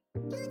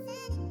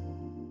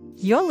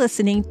You're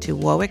listening to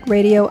Warwick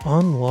Radio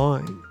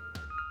Online.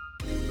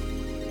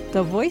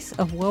 the voice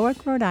of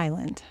Warwick, Rhode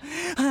Island.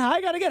 I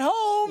gotta get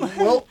home.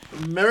 Well,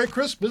 Merry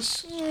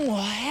Christmas.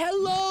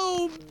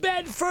 Hello,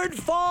 Bedford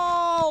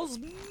Falls.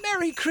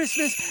 Merry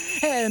Christmas.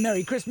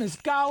 Merry Christmas,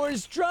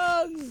 Gowers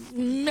Drugs.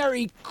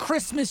 Merry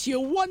Christmas, you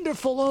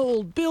wonderful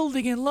old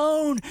building and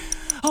loan.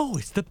 Oh,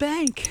 it's the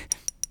bank.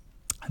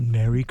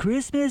 Merry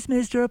Christmas,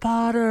 Mr.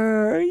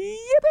 Potter.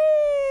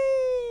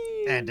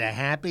 Yippee! And a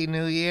Happy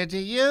New Year to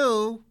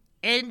you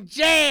in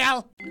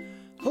jail.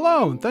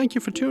 Hello, and thank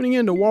you for tuning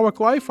in to Warwick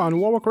Life on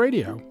Warwick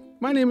Radio.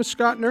 My name is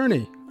Scott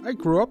Nerney. I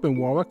grew up in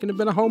Warwick and have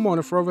been a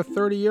homeowner for over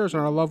 30 years in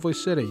our lovely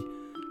city.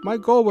 My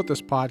goal with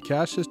this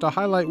podcast is to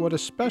highlight what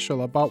is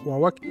special about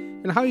Warwick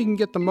and how you can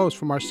get the most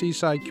from our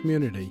seaside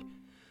community.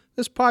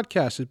 This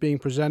podcast is being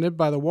presented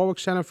by the Warwick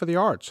Center for the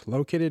Arts,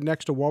 located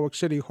next to Warwick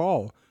City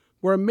Hall,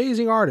 where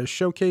amazing artists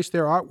showcase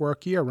their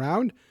artwork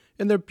year-round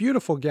in their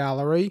beautiful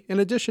gallery, in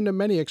addition to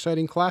many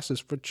exciting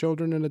classes for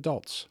children and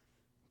adults.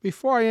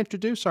 Before I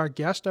introduce our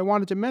guest, I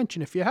wanted to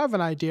mention if you have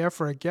an idea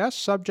for a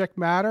guest, subject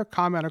matter,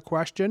 comment, or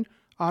question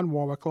on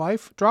Warwick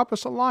Life, drop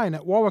us a line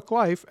at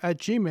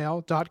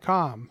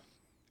warwicklife@gmail.com.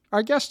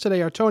 Our guests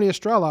today are Tony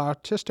Estrella,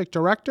 Artistic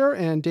Director,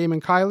 and Damon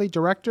Kiley,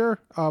 Director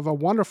of A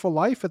Wonderful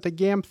Life at the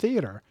GAM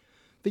Theater.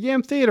 The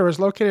GAM Theater is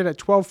located at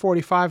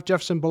 1245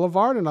 Jefferson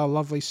Boulevard in our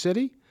lovely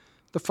city.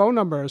 The phone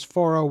number is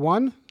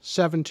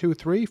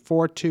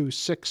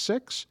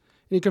 401-723-4266,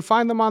 and you can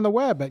find them on the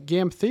web at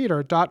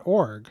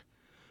gamtheater.org.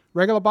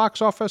 Regular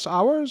box office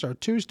hours are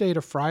Tuesday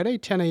to Friday,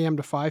 10 a.m.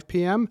 to 5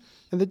 p.m.,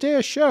 and the day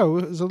of show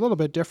is a little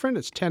bit different.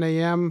 It's 10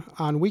 a.m.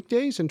 on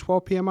weekdays and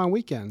 12 p.m. on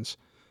weekends.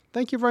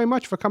 Thank you very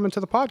much for coming to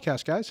the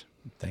podcast, guys.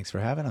 Thanks for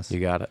having us. You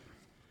got it.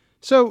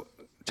 So,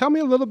 tell me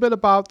a little bit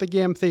about the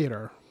GAM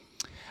Theater.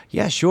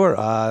 Yeah, sure.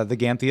 The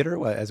GAM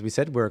Theater, as we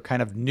said, we're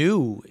kind of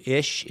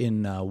new-ish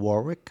in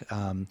Warwick.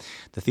 The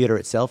theater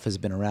itself has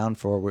been around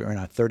we're in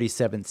our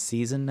 37th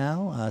season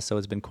now, so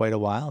it's been quite a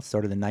while. It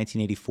started in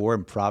 1984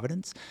 in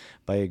Providence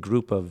by a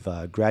group of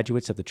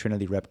graduates of the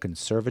Trinity Rep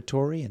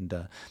Conservatory,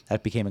 and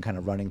that became a kind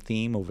of running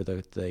theme over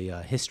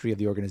the history of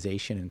the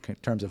organization in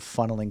terms of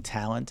funneling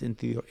talent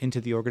into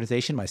the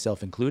organization,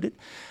 myself included.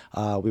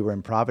 We were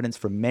in Providence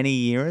for many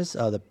years,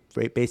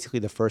 basically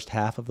the first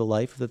half of the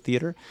life of the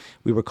theater.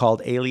 We were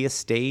called Alias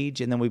Stage,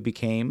 and then we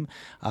became,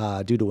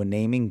 due to a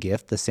naming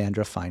gift, the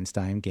Sandra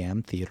Feinstein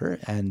GAM Theater.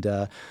 And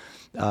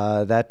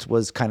that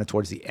was kind of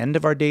towards the end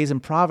of our days in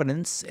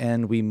Providence,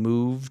 and we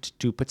moved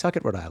to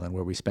Pawtucket, Rhode Island,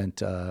 where we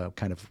spent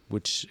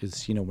which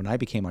is, when I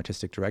became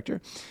artistic director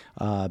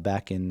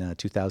back in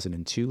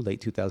 2002,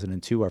 late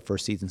 2002. Our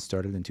first season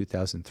started in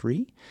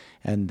 2003,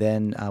 and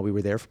then we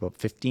were there for about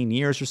 15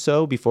 years or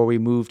so before we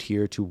moved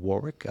here to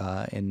Warwick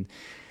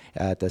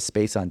at the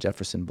space on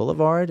Jefferson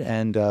Boulevard,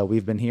 and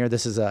we've been here.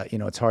 This is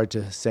it's hard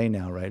to say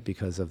now, right,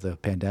 because of the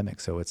pandemic.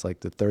 So it's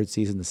like the third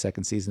season, the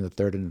second season, the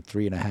third and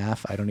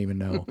 3.5. I don't even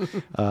know.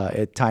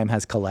 Time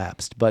has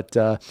collapsed, but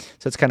so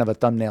it's kind of a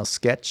thumbnail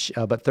sketch.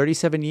 But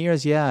 37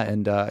 years, yeah,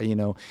 and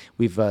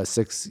we've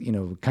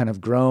kind of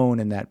grown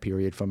in that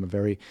period from a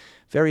very,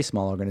 very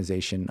small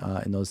organization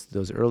in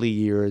those early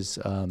years.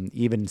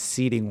 Even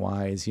seating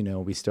wise,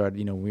 we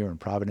started. We were in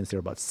Providence. There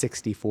were about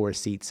 64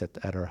 seats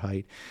at our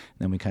height. And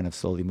then we kind of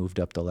slowly moved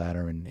up the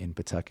ladder in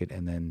Pawtucket,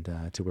 and then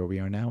to where we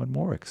are now in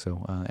Warwick.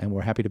 So, and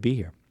we're happy to be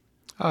here.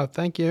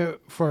 Thank you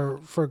for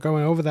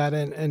going over that,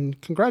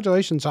 and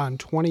congratulations on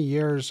 20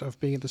 years of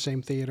being at the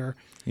same theater.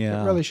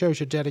 Yeah. It really shows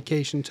your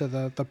dedication to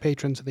the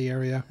patrons of the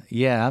area.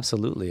 Yeah,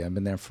 absolutely. I've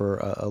been there for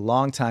a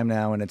long time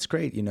now, and it's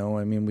great.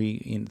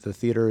 The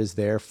theater is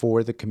there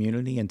for the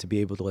community and to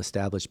be able to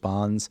establish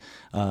bonds.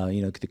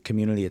 The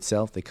community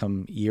itself, they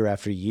come year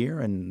after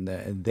year, and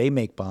they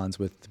make bonds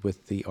with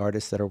the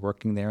artists that are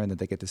working there and that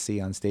they get to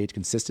see on stage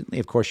consistently.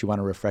 Of course, you want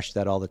to refresh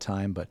that all the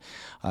time, but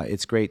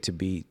it's great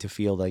to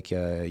feel like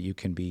you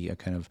can be a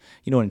kind of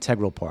an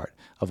integral part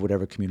of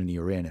whatever community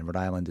you're in. And Rhode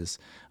Island is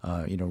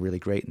really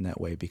great in that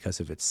way because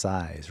of its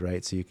size,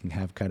 right? So you can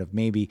have kind of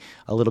maybe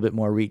a little bit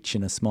more reach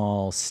in a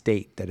small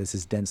state that is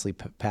as densely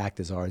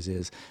packed as ours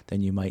is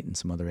than you might in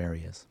some other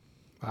areas.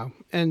 Wow.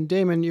 And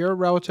Damon, you're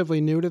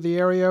relatively new to the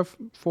area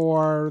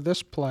for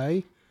this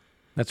play.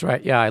 That's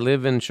right. Yeah, I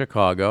live in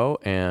Chicago,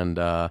 and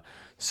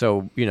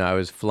so I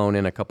was flown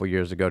in a couple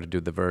years ago to do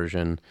the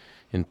version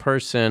in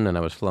person, and I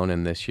was flown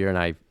in this year, and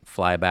I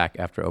fly back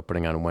after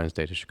opening on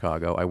Wednesday to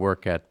Chicago. I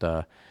work at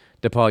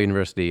DePaul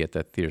University at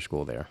the theater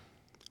school there.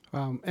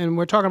 And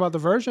we're talking about the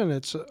version.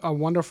 It's A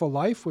Wonderful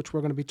Life, which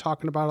we're going to be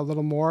talking about a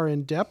little more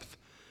in depth.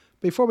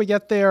 Before we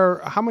get there,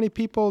 how many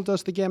people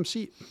does the GAM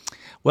seat?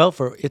 Well,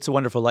 for It's a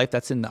Wonderful Life,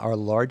 that's in our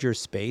larger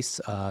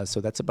space. So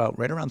that's about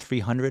right around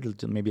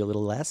 300, maybe a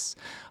little less.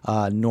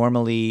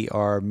 Normally,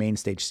 our main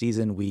stage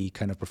season, we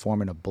kind of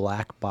perform in a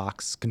black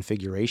box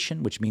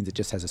configuration, which means it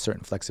just has a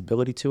certain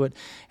flexibility to it.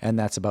 And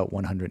that's about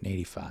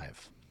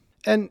 185.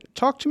 And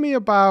talk to me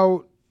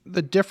about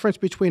the difference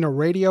between a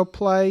radio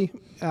play.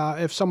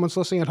 If someone's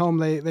listening at home,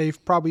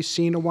 they've probably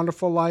seen A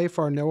Wonderful Life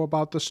or know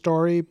about the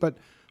story, but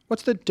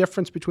What's the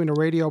difference between a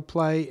radio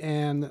play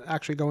and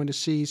actually going to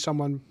see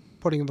someone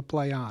putting the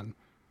play on?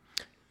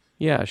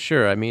 Yeah,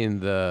 sure. I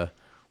mean,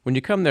 when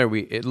you come there,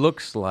 it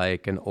looks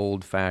like an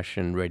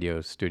old-fashioned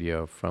radio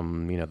studio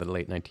from the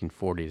late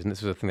 1940s, and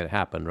this was a thing that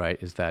happened, right?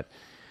 Is that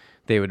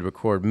they would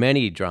record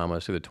many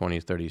dramas through the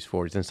 20s, 30s,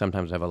 40s, and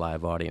sometimes have a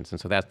live audience,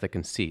 and so that's the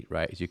conceit,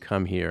 right? Is you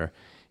come here,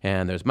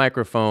 and there's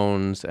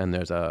microphones, and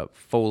there's a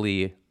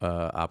Foley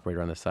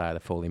operator on the side. A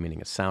Foley meaning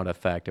a sound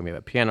effect, and we have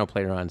a piano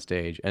player on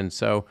stage,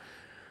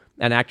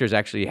 and actors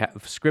actually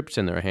have scripts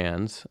in their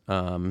hands.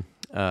 And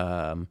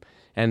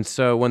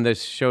so when the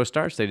show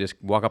starts, they just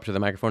walk up to the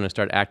microphone and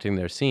start acting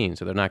their scene.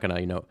 So they're not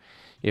going to,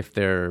 if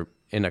they're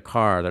in a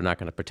car, they're not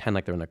going to pretend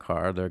like they're in a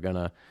car. They're going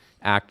to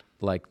act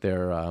like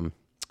they're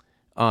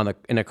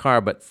in a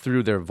car, but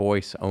through their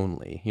voice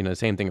only.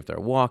 Same thing if they're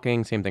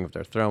walking, same thing if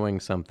they're throwing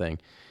something.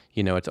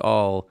 It's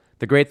all...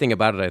 The great thing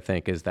about it, I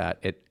think, is that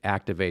it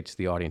activates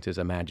the audience's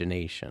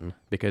imagination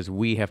because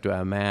we have to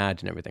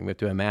imagine everything. We have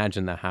to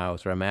imagine the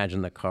house or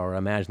imagine the car or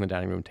imagine the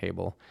dining room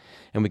table.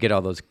 And we get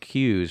all those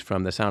cues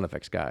from the sound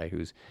effects guy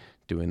who's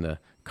doing the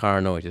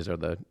car noises or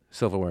the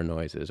silverware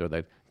noises or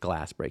the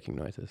glass breaking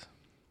noises.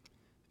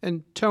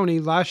 And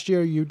Tony, last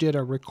year you did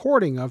a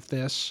recording of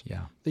this.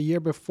 Yeah. The year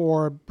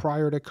before,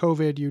 prior to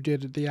COVID, you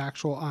did the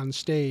actual on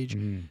stage.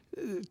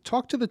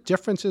 Talk to the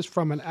differences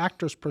from an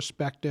actor's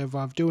perspective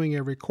of doing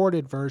a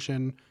recorded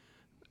version.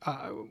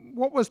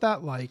 What was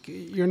that like?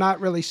 You're not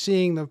really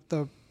seeing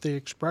the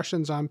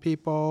expressions on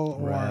people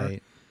or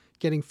Right.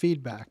 getting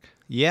feedback.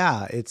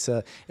 Yeah, it's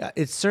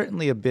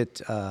certainly a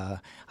bit, I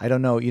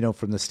don't know,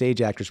 from the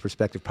stage actor's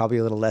perspective, probably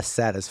a little less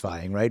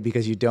satisfying, right?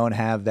 Because you don't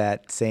have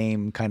that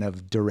same kind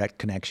of direct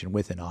connection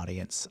with an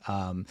audience,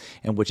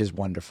 and which is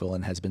wonderful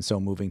and has been so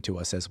moving to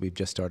us as we've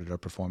just started our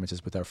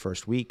performances with our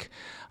first week.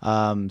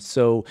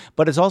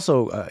 But it's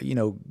also,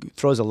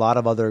 throws a lot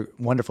of other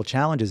wonderful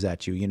challenges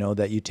at you,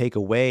 that you take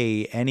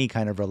away any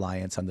kind of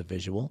reliance on the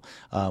visual,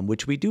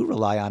 which we do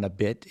rely on a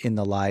bit in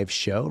the live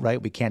show, right?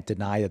 We can't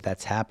deny that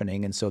that's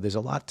happening, and so there's a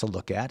lot to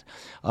look at.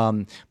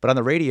 But on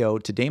the radio,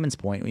 to Damon's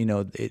point,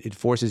 it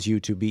forces you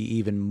to be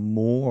even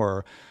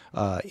more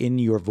in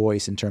your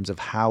voice in terms of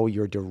how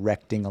you're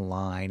directing a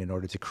line in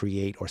order to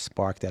create or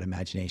spark that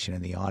imagination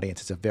in the audience.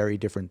 It's a very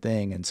different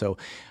thing. And so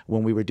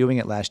when we were doing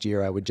it last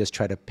year, I would just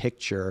try to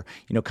picture,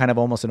 kind of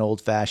almost an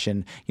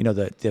old-fashioned,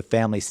 the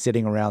family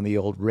sitting around the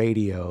old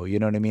radio, you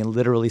know what I mean?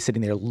 Literally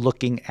sitting there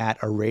looking at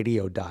a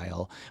radio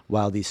dial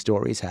while these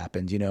stories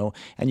happened,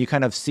 and you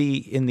kind of see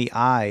in the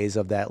eyes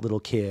of that little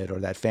kid or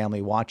that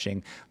family watching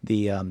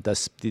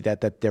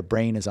that their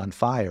brain is on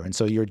fire. And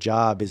so your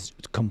job is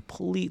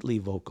completely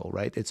vocal,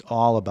 right? It's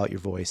all about your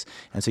voice.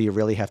 And so you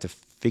really have to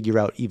figure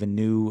out even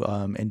new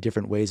and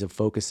different ways of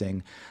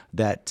focusing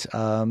that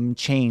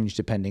change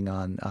depending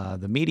on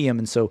the medium.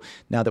 And so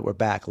now that we're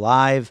back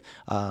live,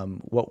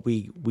 what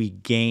we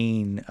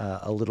gain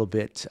a little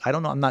bit, I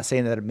don't know, I'm not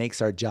saying that it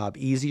makes our job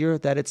easier,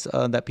 that it's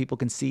that people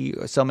can see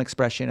some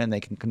expression and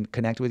they can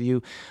connect with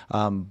you,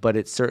 but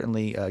it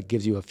certainly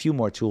gives you a few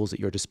more tools at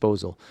your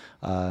disposal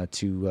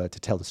to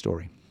tell the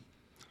story.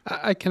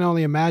 I can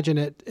only imagine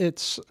it.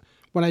 It's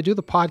when I do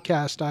the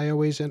podcast, I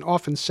always and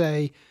often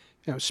say,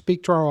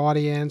 speak to our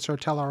audience or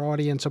tell our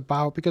audience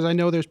about, because I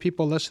know there's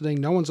people listening.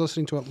 No one's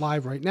listening to it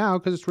live right now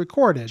because it's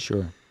recorded.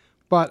 Sure.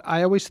 But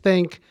I always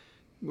think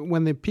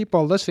when the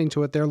people are listening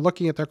to it, they're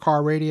looking at their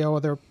car radio,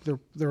 or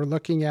they're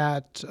looking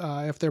at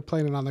if they're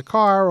playing it on the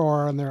car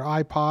or on their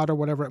iPod or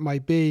whatever it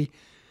might be.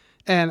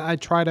 And I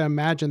try to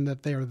imagine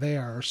that they're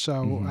there.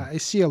 So I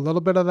see a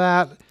little bit of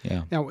that.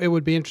 Yeah. It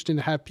would be interesting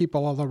to have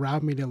people all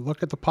around me to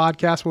look at the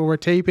podcast when we're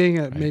taping,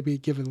 maybe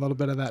give it a little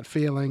bit of that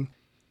feeling.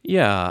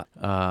 Yeah.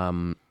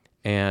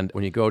 And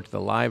when you go to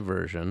the live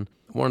version,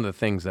 one of the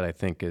things that I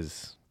think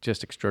is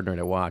just extraordinary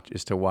to watch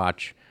is to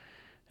watch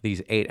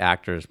these 8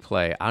 actors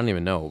play, I don't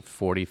even know,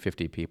 40,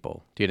 50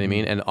 people. Do you know what I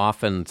mean? And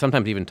often,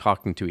 sometimes even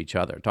talking to each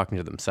other, talking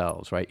to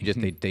themselves, right? You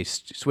just they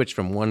switch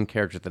from one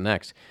character to the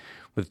next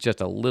with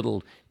just a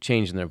little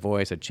change in their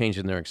voice, a change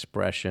in their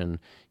expression,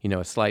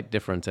 a slight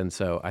difference. And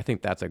so I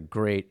think that's a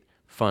great,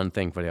 fun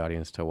thing for the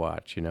audience to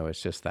watch.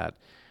 It's just that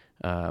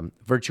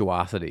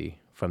virtuosity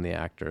from the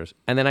actors.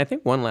 And then I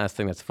think one last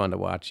thing that's fun to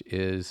watch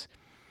is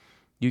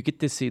you get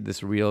to see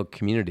this real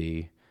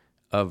community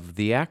of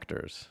the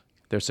actors.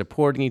 They're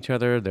supporting each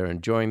other. They're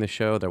enjoying the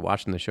show. They're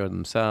watching the show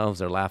themselves.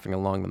 They're laughing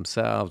along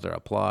themselves. They're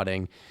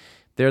applauding.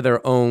 They're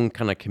their own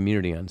kind of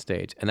community on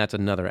stage. And that's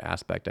another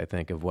aspect, I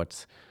think, of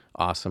what's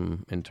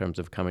awesome in terms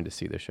of coming to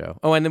see the show.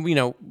 Oh, and then,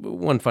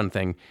 one fun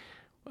thing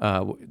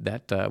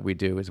that we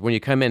do is when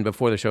you come in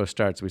before the show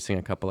starts, we sing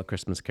a couple of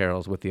Christmas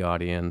carols with the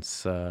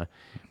audience,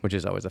 which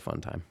is always a fun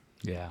time.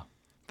 Yeah.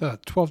 The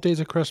 12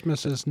 Days of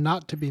Christmas is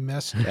not to be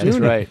missed. That's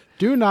right.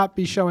 Do not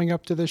be showing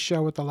up to this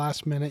show at the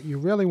last minute. You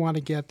really want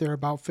to get there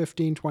about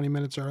 15, 20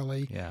 minutes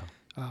early. Yeah.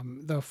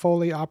 The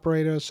Foley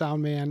operator,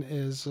 sound man,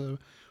 is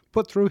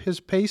put through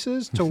his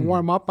paces to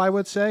warm up, I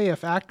would say.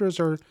 If actors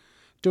are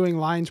doing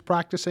lines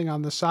practicing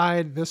on the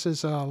side. This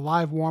is a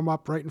live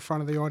warm-up right in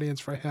front of the audience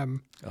for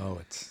him. Oh,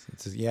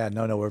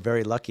 no, we're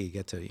very lucky.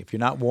 If we're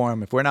not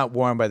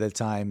warm by the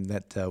time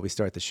that we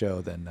start the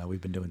show, then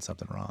we've been doing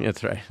something wrong.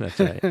 That's right.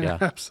 Yeah.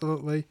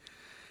 Absolutely.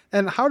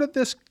 And how did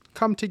this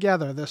come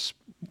together, this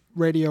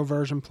radio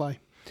version play?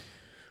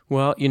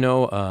 Well,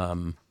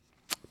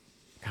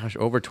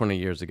 over 20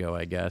 years ago,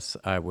 I guess,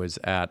 I was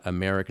at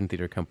American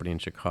Theater Company in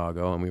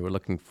Chicago, and we were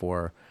looking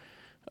for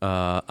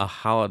a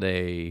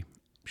holiday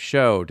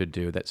show to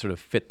do that sort of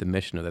fit the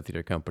mission of the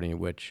theater company,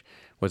 which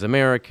was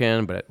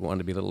American, but it wanted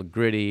to be a little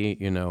gritty,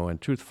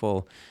 and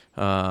truthful.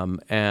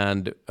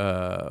 And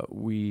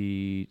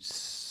we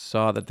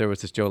saw that there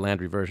was this Joe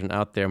Landry version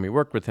out there, and we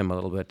worked with him a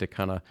little bit to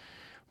kind of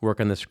work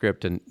on the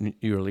script and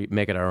really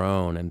make it our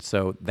own. And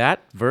so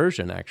that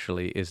version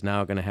actually is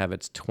now going to have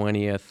its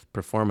 20th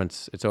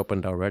performance. It's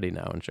opened already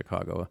now in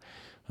Chicago.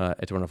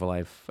 It's a Wonderful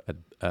Life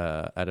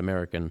at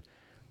American.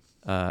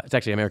 It's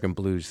actually American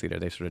Blues Theater.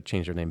 They sort of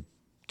changed their name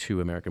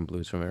to American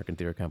Blues from American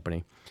Theater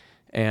Company.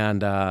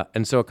 And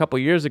so a couple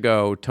years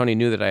ago, Tony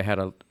knew that I had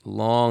a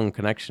long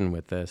connection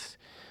with this.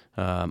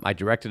 I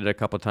directed it a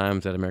couple of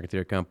times at American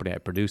Theater Company. I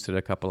produced it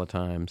a couple of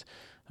times.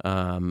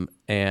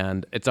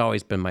 And it's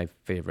always been my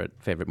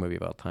favorite movie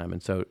of all time.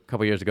 And so a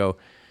couple years ago,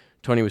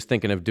 Tony was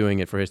thinking of doing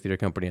it for his theater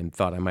company and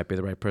thought I might be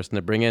the right person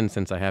to bring in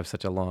since I have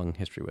such a long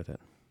history with it.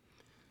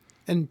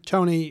 And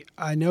Tony,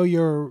 I know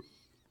you're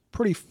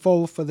pretty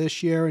full for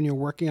this year and you're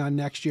working on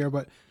next year,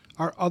 but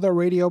are other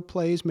radio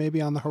plays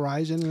maybe on the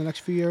horizon in the next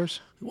few years?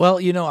 Well,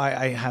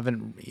 I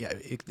haven't. Yeah,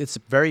 it's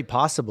very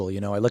possible.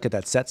 I look at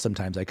that set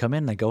sometimes. I come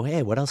in and I go,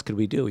 "Hey, what else could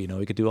we do?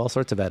 We could do all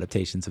sorts of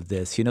adaptations of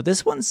this.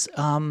 This one's.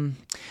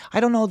 I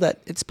don't know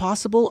that it's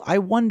possible. I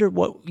wonder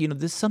what.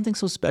 There's something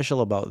so special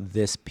about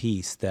this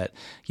piece that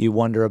you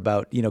wonder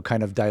about.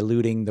 Kind of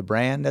diluting the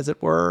brand, as it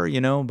were.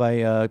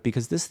 By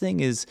because this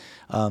thing is,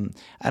 and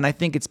I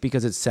think it's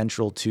because it's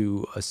central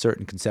to a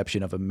certain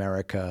conception of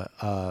America,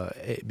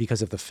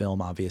 because of the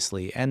film,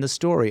 obviously, and the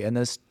story, and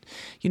this.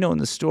 And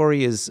the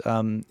story is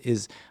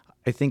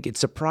I think it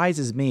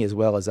surprises me as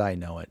well as I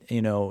know it,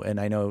 and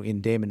I know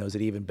Damon knows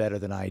it even better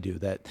than I do,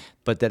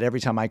 but that every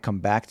time I come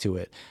back to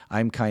it,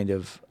 I'm kind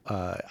of,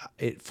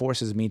 it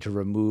forces me to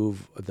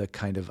remove the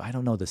kind of,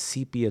 the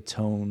sepia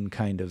tone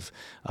kind of,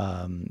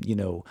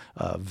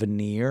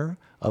 veneer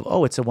of,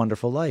 oh, It's a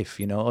Wonderful Life,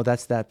 oh,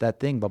 that's that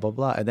thing, blah, blah,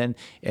 blah. And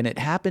it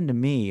happened to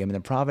me.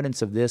 The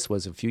provenance of this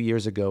was a few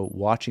years ago,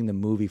 watching the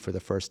movie for the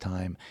first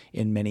time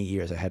in many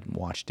years. I hadn't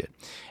watched it,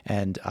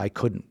 and I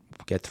couldn't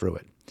get through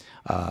it.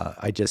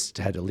 I just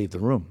had to leave the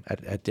room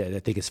at I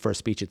think his first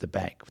speech at the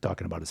bank,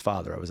 talking about his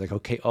father. I was like,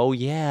 okay, oh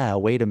yeah,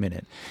 wait a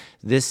minute.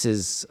 This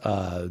is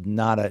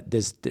not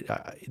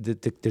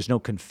there's no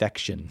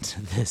confection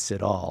to this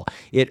at all.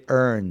 It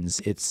earns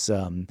its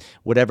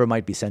whatever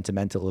might be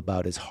sentimental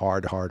about is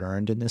hard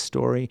earned in this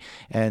story,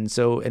 and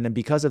then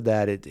because of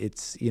that,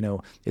 it's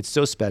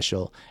so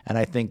special. And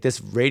I think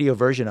this radio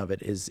version of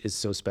it is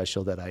so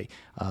special that I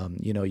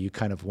you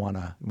kind of want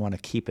to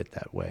keep it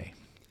that way.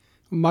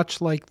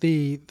 Much like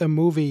the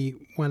movie,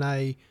 when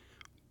I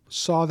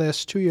saw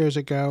this 2 years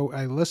ago,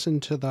 I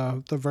listened to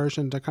the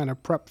version to kind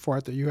of prep for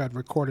it that you had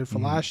recorded for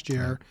last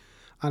year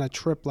on a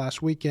trip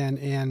last weekend.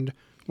 And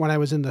when I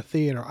was in the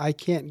theater, I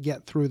can't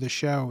get through the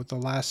show, the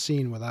last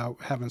scene, without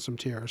having some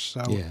tears.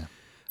 So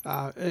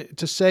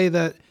to say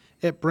that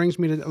it brings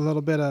me to a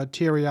little bit of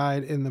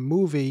teary-eyed in the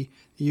movie,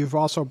 you've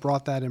also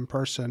brought that in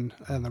person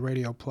in the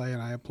radio play,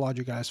 and I applaud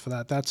you guys for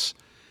that. That's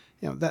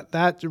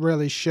that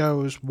really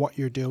shows what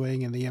you're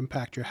doing and the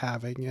impact you're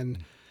having. And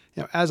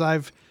as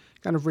I've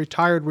kind of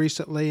retired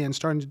recently and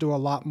starting to do a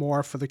lot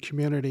more for the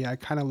community, I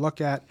kind of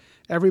look at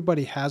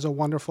everybody has a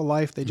wonderful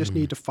life. They just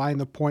need to find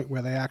the point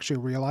where they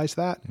actually realize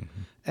that.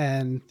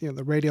 And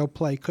the radio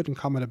play couldn't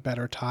come at a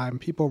better time.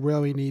 People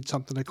really need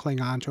something to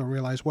cling on to and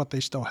realize what they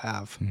still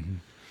have.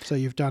 So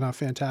you've done a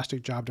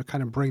fantastic job to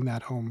kind of bring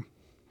that home.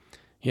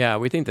 Yeah,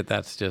 we think that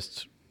that's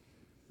just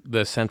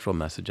the central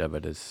message of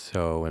it is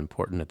so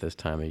important at this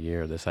time of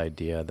year, this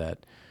idea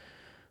that,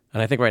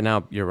 and I think right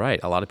now, you're right,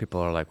 a lot of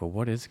people are like, well,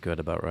 what is good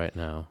about right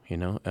now,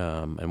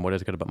 and what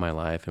is good about my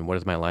life, and what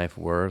is my life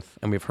worth?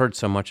 And we've heard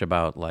so much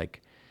about,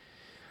 like,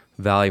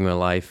 valuing my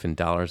life in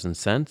dollars and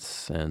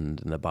cents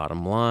and in the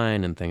bottom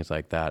line and things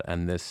like that,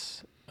 and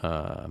this,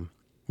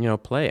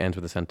 play ends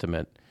with a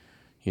sentiment,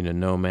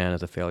 no man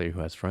is a failure who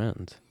has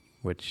friends,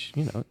 which,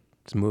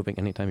 it's moving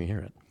anytime you hear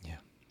it. Yeah.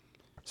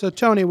 So,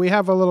 Tony, we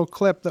have a little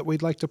clip that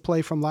we'd like to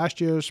play from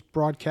last year's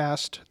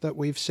broadcast that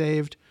we've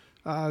saved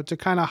to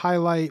kind of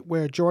highlight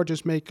where George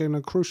is making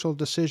a crucial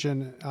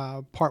decision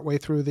partway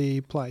through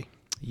the play.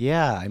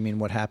 Yeah, I mean,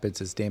 what happens,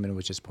 as Damon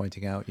was just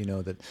pointing out,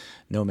 that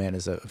no man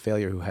is a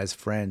failure who has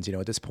friends.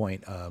 At this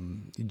point,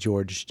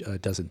 George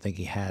doesn't think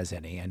he has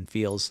any, and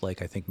feels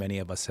like I think many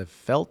of us have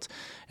felt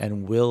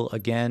and will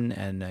again.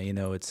 And,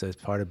 it's a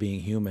part of being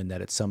human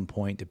that at some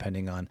point,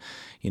 depending on,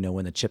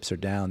 when the chips are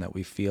down, that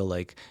we feel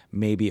like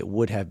maybe it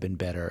would have been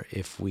better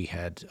if we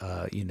had,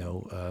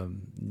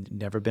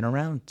 never been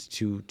around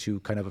to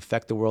kind of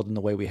affect the world in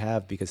the way we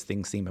have, because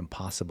things seem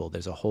impossible.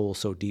 There's a hole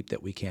so deep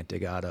that we can't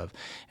dig out of.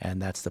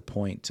 And that's the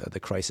point. The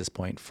crisis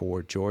point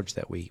for George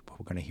that we're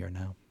going to hear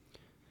now.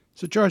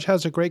 So George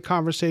has a great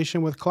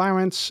conversation with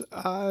Clarence,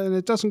 and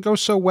it doesn't go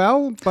so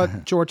well,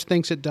 but George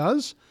thinks it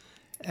does.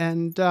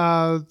 And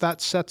that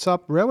sets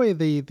up really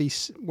the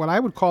what I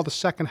would call the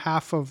second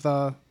half of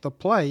the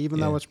play,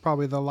 even though it's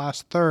probably the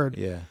last third.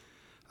 Yeah.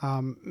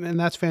 And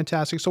that's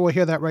fantastic. So we'll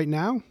hear that right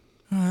now.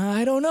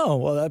 I don't know.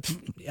 Well,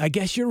 I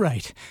guess you're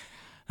right.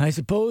 I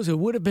suppose it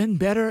would have been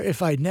better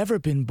if I'd never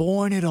been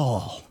born at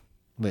all.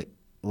 Wait,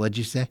 what'd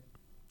you say?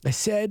 I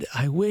said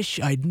I wish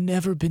I'd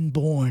never been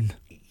born.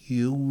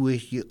 You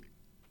wish you...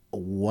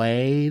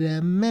 Wait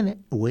a minute.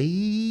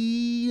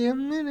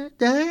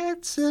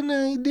 That's an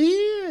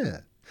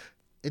idea.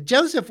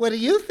 Joseph, what do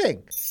you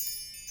think?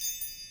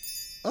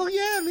 Oh,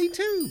 yeah, me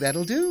too.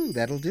 That'll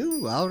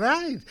do. All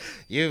right.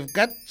 You've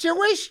got your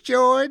wish,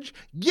 George.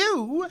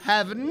 You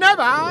have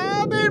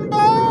never been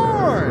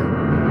born.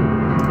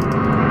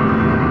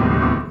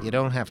 You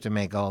don't have to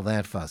make all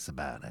that fuss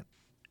about it.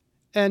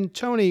 And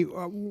Tony,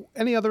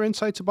 any other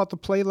insights about the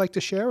play you'd like to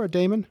share, or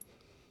Damon?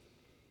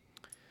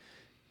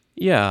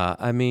 Yeah,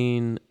 I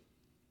mean,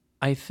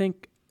 I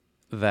think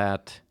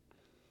that,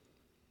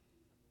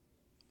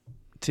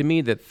 to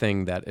me, the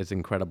thing that is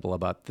incredible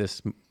about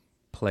this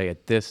play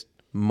at this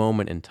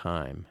moment in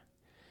time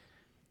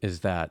is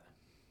that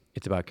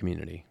it's about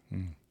community.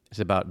 It's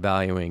about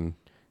valuing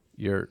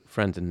your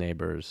friends and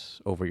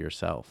neighbors over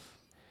yourself.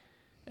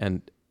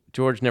 And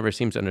George never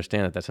seems to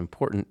understand that that's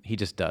important. He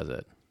just does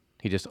it.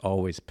 He just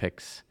always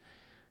picks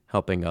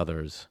helping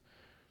others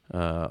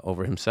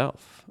over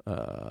himself.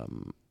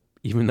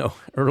 Even though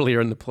earlier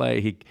in the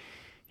play,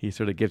 he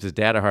sort of gives his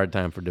dad a hard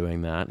time for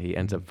doing that. He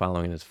ends up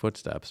following in his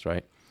footsteps,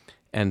 right?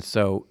 And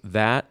so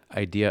that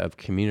idea of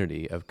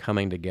community, of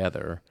coming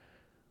together,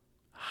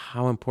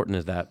 how important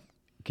is that,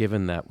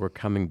 given that we're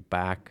coming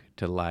back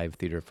to live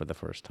theater for the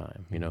first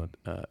time,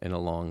 in a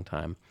long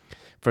time?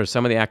 For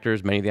some of the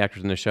actors, many of the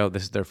actors in the show,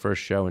 this is their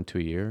first show in 2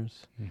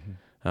 years.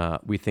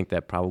 We think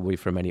that probably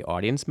for many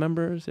audience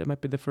members, it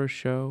might be the first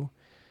show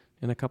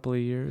in a couple of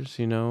years,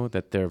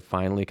 that they're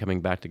finally coming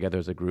back together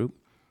as a group.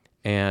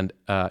 And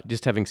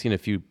just having seen a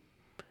few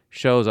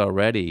shows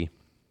already,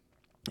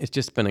 it's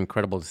just been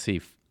incredible to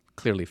see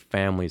clearly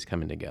families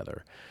coming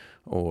together,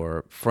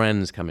 or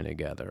friends coming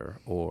together,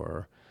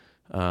 or,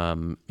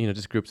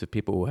 just groups of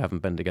people who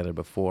haven't been together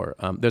before.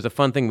 There's a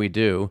fun thing we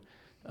do.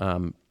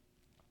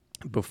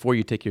 Before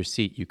you take your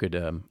seat, you could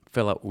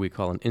fill out what we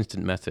call an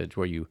instant message,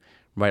 where you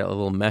write a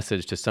little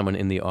message to someone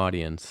in the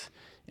audience,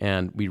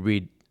 and we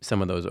read some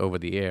of those over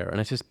the air. And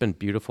it's just been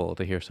beautiful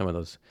to hear some of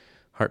those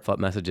heartfelt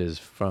messages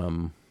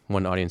from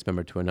one audience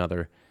member to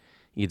another,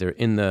 either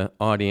in the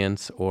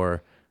audience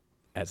or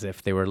as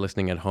if they were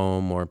listening at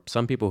home, or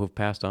some people who've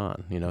passed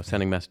on.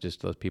 Sending messages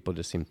to those people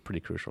just seems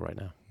pretty crucial right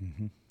now.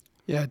 Mm-hmm.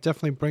 Yeah, it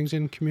definitely brings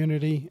in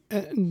community.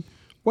 And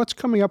what's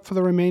coming up for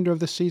the remainder of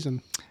the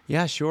season?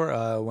 Yeah,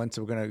 sure. Once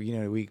we're going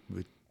to, we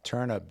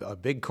turn a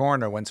big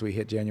corner once we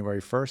hit January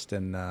 1st,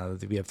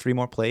 and we have 3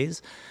 more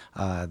plays.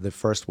 The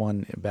first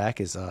one back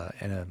is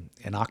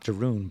an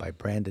Octoroon by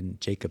Brandon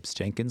Jacobs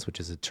Jenkins, which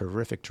is a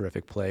terrific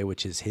play,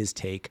 which is his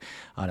take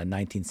on a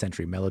 19th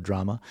century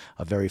melodrama.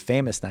 A very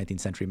famous 19th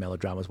century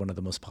melodrama, was one of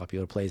the most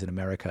popular plays in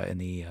America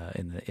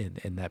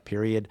in that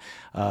period,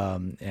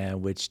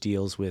 and which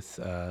deals with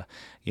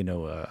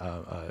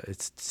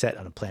it's set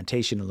on a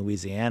plantation in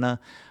Louisiana,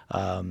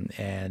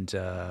 and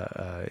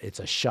it's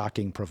a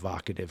shocking,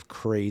 provocative,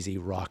 crazy,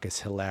 raucous,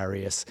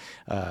 hilarious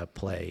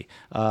play.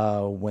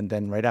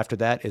 Then right after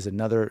that is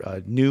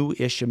another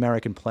new-ish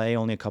American play,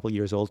 only a couple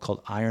years old,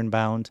 called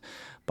Ironbound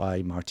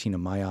by Martina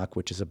Majak,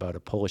 which is about a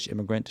Polish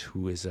immigrant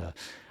who is a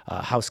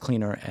house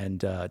cleaner, and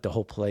the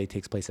whole play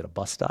takes place at a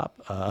bus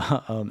stop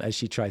as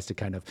she tries to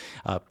kind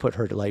of put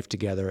her life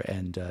together,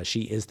 and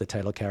she is the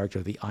title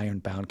character, the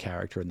ironbound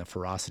character, and the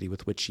ferocity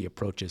with which she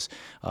approaches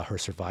her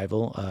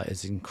survival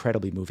is an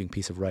incredibly moving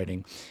piece of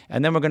writing.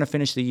 And then we're going to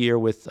finish the year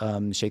with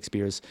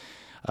Shakespeare's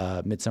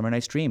Midsummer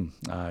Night's Dream.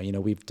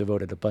 We've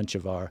devoted a bunch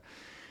of our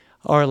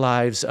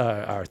lives,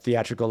 our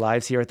theatrical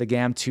lives here at the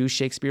GAM to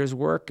Shakespeare's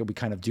work. We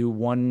kind of do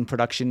one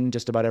production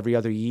just about every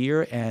other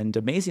year, and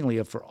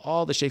amazingly, for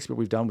all the Shakespeare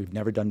we've done, we've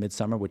never done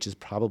Midsummer, which is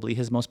probably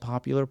his most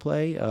popular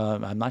play.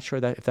 I'm not sure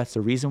if that's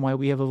the reason why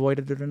we have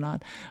avoided it or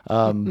not,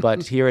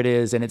 but here it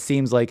is, and it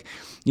seems like,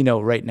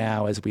 right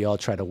now, as we all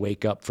try to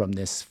wake up from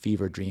this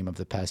fever dream of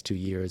the past 2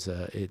 years,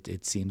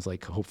 it seems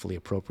like hopefully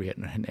appropriate,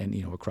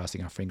 and we're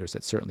crossing our fingers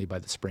that certainly by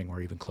the spring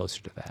we're even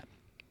closer to that.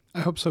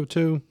 I hope so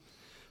too.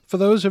 For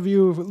those of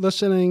you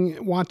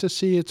listening want to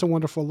see It's a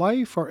Wonderful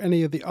Life or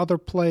any of the other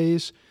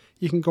plays,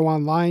 You can go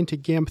online to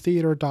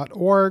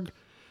gamtheater.org.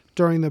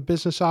 During the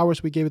business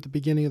hours we gave at the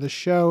beginning of the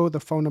show, the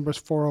phone number is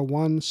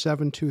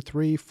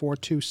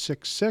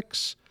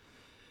 401-723-4266.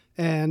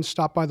 And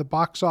stop by the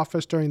box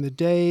office during the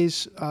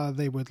days.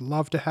 They would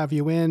love to have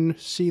you in,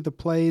 see the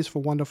plays for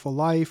Wonderful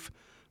Life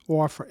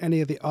or for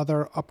any of the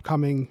other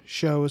upcoming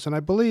shows. And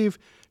I believe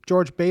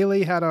George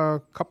Bailey had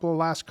a couple of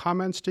last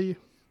comments to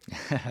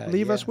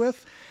leave us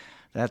with.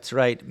 That's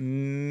right.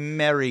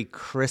 Merry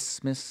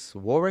Christmas,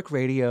 Warwick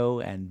Radio,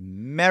 and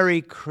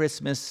Merry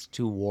Christmas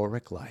to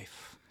Warwick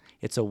Life.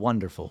 It's a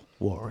wonderful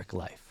Warwick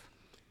life.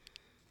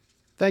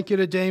 Thank you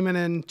to Damon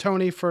and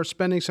Tony for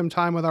spending some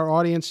time with our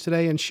audience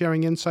today and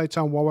sharing insights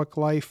on Warwick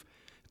life.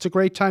 It's a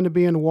great time to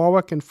be in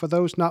Warwick, and for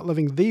those not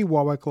living the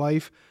Warwick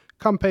life,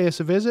 come pay us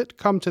a visit,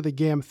 come to the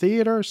GAM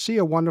Theater, see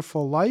A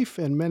Wonderful Life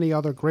and many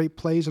other great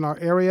plays in our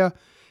area,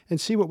 and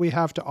see what we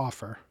have to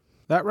offer.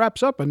 That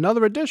wraps up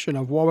another edition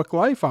of Warwick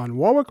Life on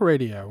Warwick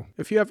Radio.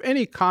 If you have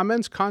any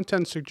comments,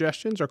 content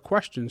suggestions, or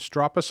questions,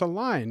 drop us a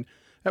line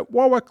at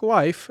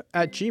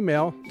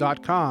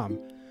warwicklife@gmail.com.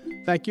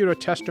 Thank you to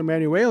Tester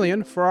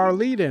Manuelian for our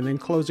lead-in and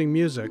closing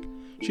music.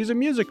 She's a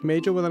music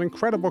major with an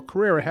incredible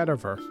career ahead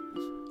of her.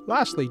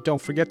 Lastly,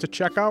 don't forget to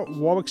check out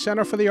Warwick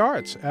Center for the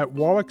Arts at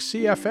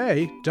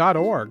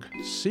warwickcfa.org.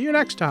 See you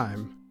next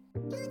time.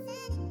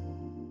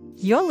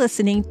 You're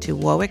listening to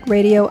Warwick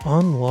Radio,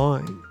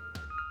 Online.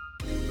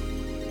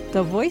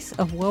 the voice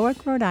of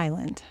Warwick, Rhode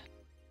Island.